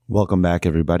Welcome back,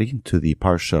 everybody, to the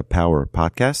Parsha Power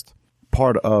podcast,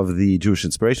 part of the Jewish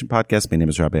Inspiration podcast. My name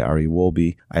is Rabbi Ari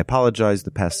Wolbe. I apologize.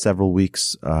 The past several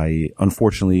weeks, I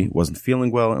unfortunately wasn't feeling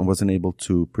well and wasn't able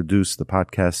to produce the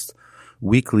podcast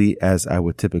weekly as I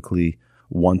would typically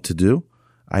want to do.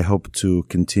 I hope to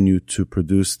continue to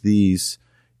produce these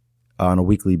on a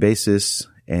weekly basis.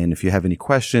 And if you have any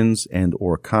questions and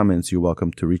or comments, you're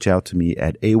welcome to reach out to me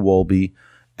at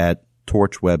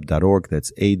awolbe@torchweb.org.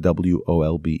 That's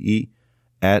AWOLBE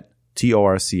at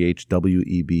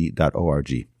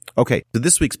TORCHWEB.org. Okay, so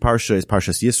this week's Parsha is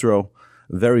Parshas Yisro.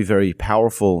 Very, very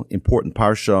powerful, important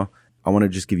Parsha. I want to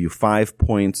just give you 5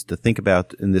 points to think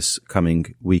about in this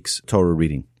coming week's Torah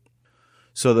reading.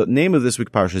 So the name of this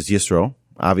week's Parsha is Yisro,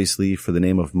 obviously for the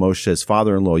name of Moshe's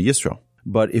father-in-law, Yisro.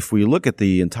 But if we look at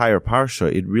the entire Parsha,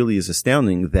 it really is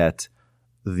astounding that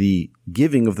the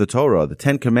giving of the Torah, the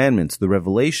 10 Commandments, the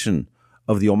revelation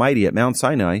of the Almighty at Mount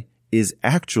Sinai is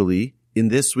actually in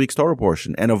this week's Torah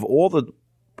portion. And of all the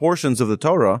portions of the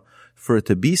Torah, for it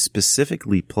to be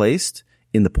specifically placed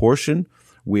in the portion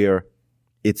where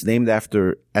it's named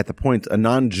after, at the point, a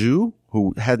non-Jew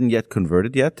who hadn't yet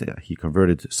converted yet. He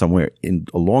converted somewhere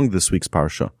along this week's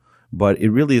Parsha. But it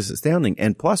really is astounding.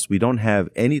 And plus, we don't have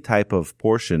any type of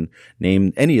portion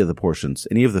named, any of the portions,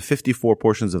 any of the 54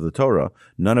 portions of the Torah.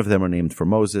 None of them are named for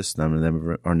Moses. None of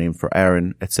them are named for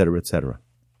Aaron, etc., etc.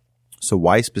 So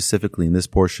why specifically in this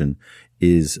portion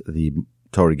is the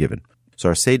Torah given? So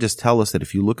our sages tell us that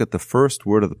if you look at the first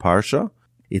word of the Parsha,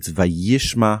 it's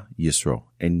Vayishma Yisro.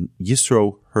 And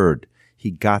Yisro heard. He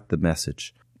got the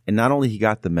message. And not only he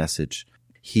got the message,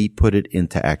 he put it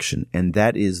into action. And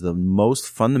that is the most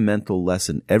fundamental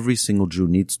lesson every single Jew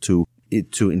needs to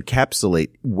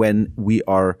encapsulate when we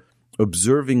are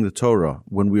observing the Torah,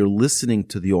 when we are listening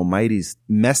to the Almighty's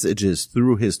messages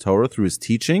through his Torah, through his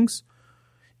teachings.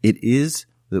 It is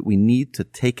that we need to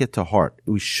take it to heart.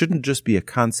 We shouldn't just be a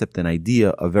concept, an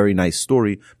idea, a very nice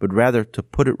story, but rather to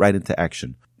put it right into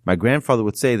action. My grandfather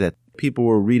would say that people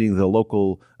were reading the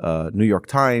local New York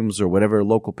Times or whatever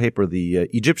local paper, the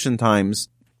Egyptian Times,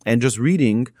 and just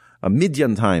reading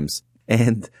Midian Times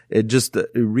and just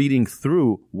reading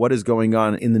through what is going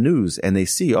on in the news. And they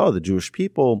see, the Jewish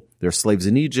people, they're slaves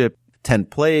in Egypt, 10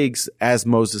 plagues, as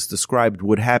Moses described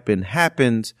would happen,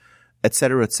 happened,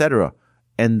 etc., etc.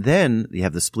 And then you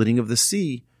have the splitting of the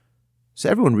sea. So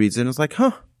everyone reads it and is like,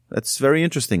 that's very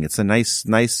interesting. It's a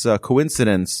nice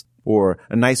coincidence or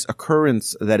a nice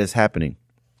occurrence that is happening.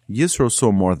 Yisro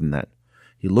saw more than that.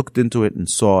 He looked into it and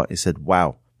he said,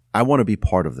 wow, I want to be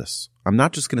part of this. I'm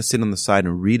not just going to sit on the side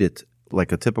and read it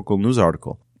like a typical news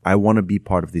article. I want to be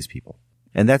part of these people.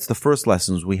 And that's the first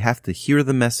lesson, is we have to hear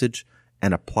the message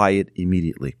and apply it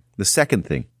immediately. The second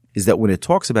thing is that when it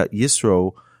talks about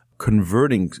Yisro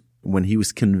converting, when he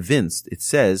was convinced, it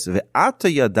says, Ve'ata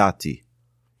yadati.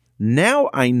 Now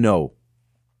I know.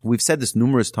 We've said this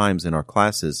numerous times in our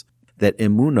classes that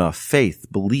emunah, faith,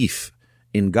 belief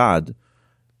in God,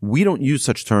 we don't use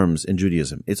such terms in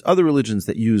Judaism. It's other religions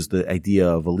that use the idea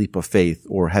of a leap of faith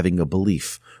or having a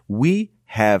belief. We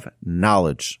have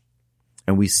knowledge.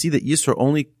 And we see that Yisro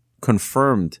only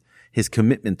confirmed his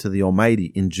commitment to the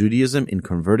Almighty in Judaism, in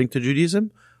converting to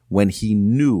Judaism, when he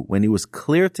knew, when it was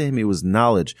clear to him, it was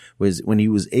knowledge, when he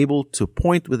was able to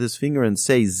point with his finger and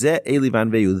say, Ze Eli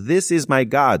Vanveyu, this is my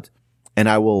God, and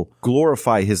I will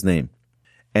glorify his name.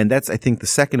 And that's, I think, the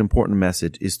second important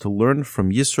message, is to learn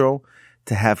from Yisro,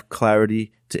 to have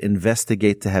clarity, to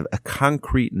investigate, to have a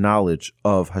concrete knowledge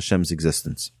of Hashem's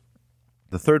existence.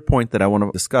 The third point that I want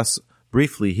to discuss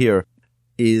briefly here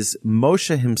is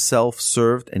Moshe himself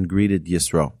served and greeted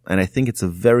Yisro. And I think it's a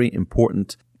very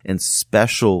important and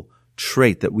special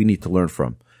trait that we need to learn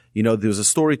from. You know, there was a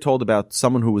story told about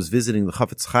someone who was visiting the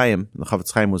Chafetz Chaim. The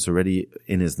Chafetz Chaim was already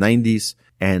in his 90s.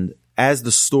 And as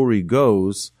the story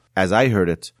goes, as I heard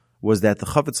it, was that the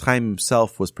Chafetz Chaim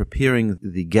himself was preparing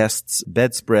the guest's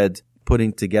bedspread,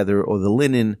 putting together the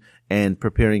linen and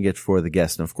preparing it for the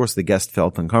guest. And of course, the guest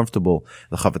felt uncomfortable.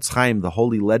 The Chafetz Chaim, the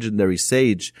holy legendary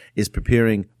sage, is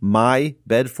preparing my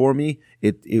bed for me.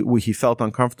 He felt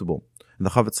uncomfortable. And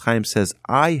the Chafetz Chaim says,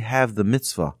 I have the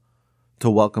mitzvah to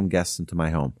welcome guests into my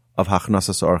home of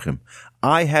Hachnasas Orchim.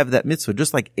 I have that mitzvah,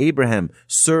 just like Abraham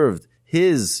served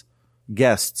his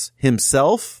guests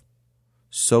himself,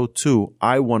 so too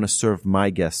I want to serve my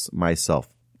guests myself.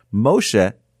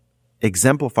 Moshe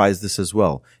exemplifies this as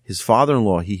well. His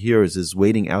father-in-law, he hears, is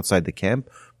waiting outside the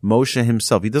camp. Moshe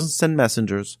himself, he doesn't send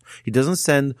messengers. He doesn't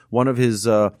send one of his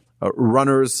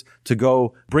runners to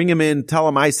go bring him in, tell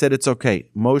him I said it's okay.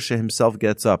 Moshe himself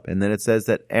gets up, and then it says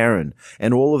that Aaron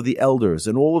and all of the elders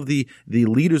and all of the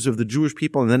leaders of the Jewish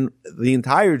people, and then the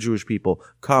entire Jewish people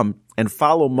come and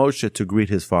follow Moshe to greet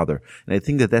his father. And I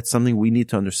think that that's something we need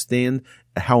to understand,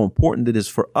 how important it is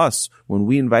for us when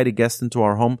we invite a guest into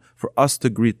our home, for us to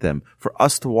greet them, for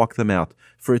us to walk them out,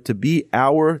 for it to be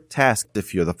our task,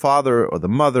 if you're the father or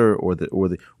the mother or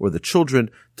the children,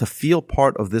 to feel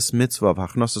part of this mitzvah of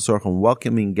Hachnasas Orach and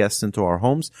welcoming guests into our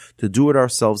homes, to do it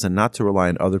ourselves and not to rely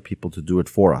on other people to do it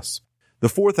for us. The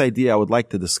fourth idea I would like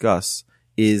to discuss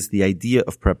is the idea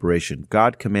of preparation.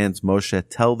 God commands Moshe,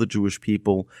 tell the Jewish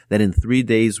people that in 3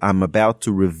 days I'm about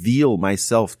to reveal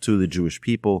myself to the Jewish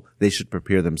people. They should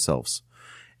prepare themselves.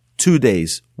 2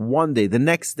 days, 1 day, the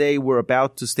next day we're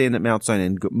about to stand at Mount Sinai,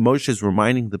 and Moshe is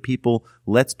reminding the people,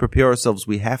 let's prepare ourselves.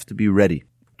 We have to be ready.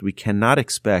 We cannot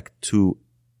expect to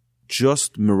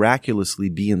just miraculously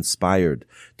be inspired,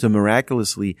 to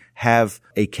miraculously have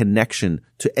a connection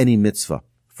to any mitzvah.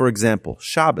 For example,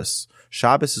 Shabbos.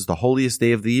 Shabbos is the holiest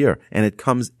day of the year, and it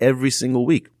comes every single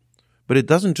week. But it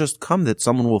doesn't just come that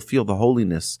someone will feel the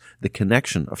holiness, the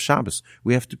connection of Shabbos.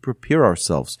 We have to prepare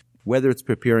ourselves, whether it's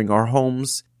preparing our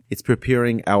homes, it's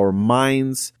preparing our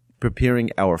minds,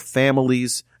 preparing our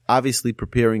families, obviously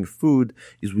preparing food,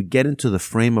 as we get into the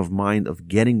frame of mind of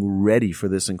getting ready for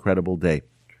this incredible day.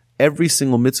 Every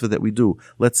single mitzvah that we do,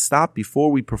 let's stop before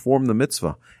we perform the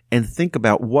mitzvah and think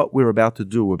about what we're about to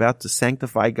do. We're about to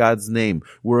sanctify God's name.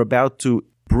 We're about to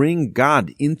bring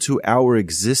God into our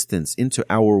existence, into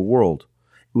our world.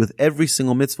 With every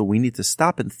single mitzvah, we need to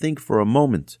stop and think for a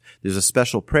moment. There's a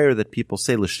special prayer that people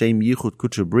say, L'shem yichud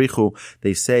kudsha brichu.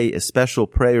 They say a special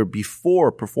prayer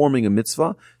before performing a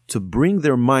mitzvah to bring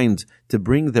their mind, to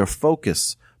bring their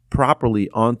focus properly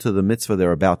onto the mitzvah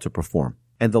they're about to perform.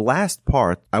 And the last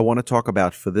part I want to talk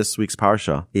about for this week's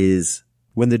Parsha is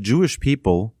when the Jewish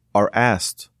people are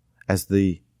asked, as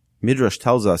the Midrash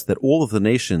tells us, that all of the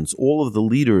nations, all of the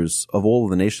leaders of all of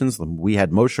the nations, we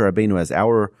had Moshe Rabbeinu as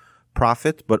our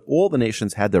prophet, but all the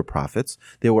nations had their prophets.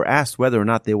 They were asked whether or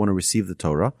not they want to receive the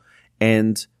Torah,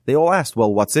 and they all asked,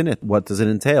 well, what's in it? What does it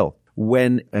entail?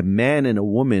 When a man and a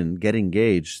woman get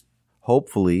engaged,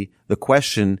 hopefully the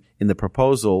question in the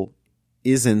proposal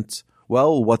isn't,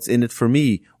 well, what's in it for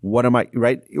me? What am I,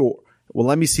 right? Well,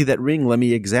 let me see that ring. Let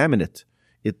me examine it.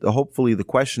 Hopefully the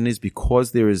question is,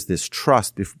 because there is this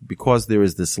trust, because there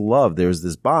is this love, there is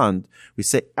this bond, we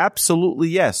say, absolutely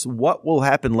yes. What will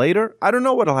happen later? I don't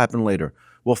know what will happen later.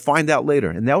 We'll find out later.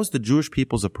 And that was the Jewish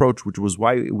people's approach, which was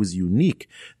why it was unique.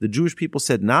 The Jewish people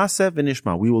said, Na'aseh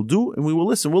v'nishma. We will do and we will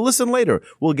listen. We'll listen later.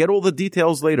 We'll get all the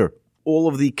details later. All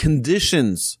of the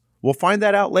conditions, we'll find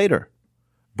that out later.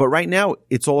 But right now,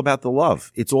 it's all about the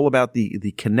love. It's all about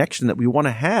the connection that we want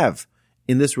to have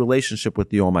in this relationship with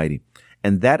the Almighty.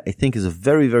 And that, I think, is a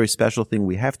very, very special thing.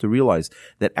 We have to realize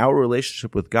that our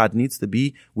relationship with God needs to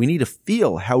be, we need to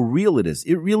feel how real it is.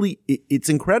 It's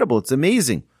incredible. It's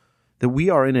amazing that we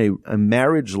are in a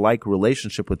marriage-like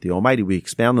relationship with the Almighty. We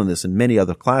expound on this in many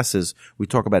other classes. We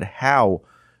talk about how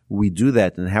we do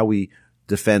that and how we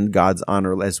defend God's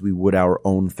honor as we would our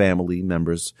own family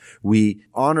members. We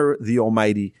honor the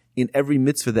Almighty in every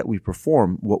mitzvah that we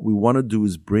perform. What we want to do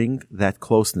is bring that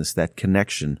closeness, that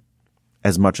connection,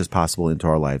 as much as possible into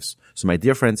our lives. So my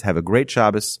dear friends, have a great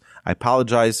Shabbos. I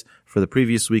apologize for the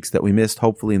previous weeks that we missed.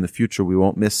 Hopefully in the future we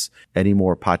won't miss any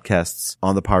more podcasts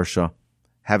on the Parsha.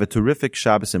 Have a terrific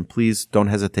Shabbos, and please don't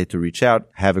hesitate to reach out.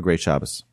 Have a great Shabbos.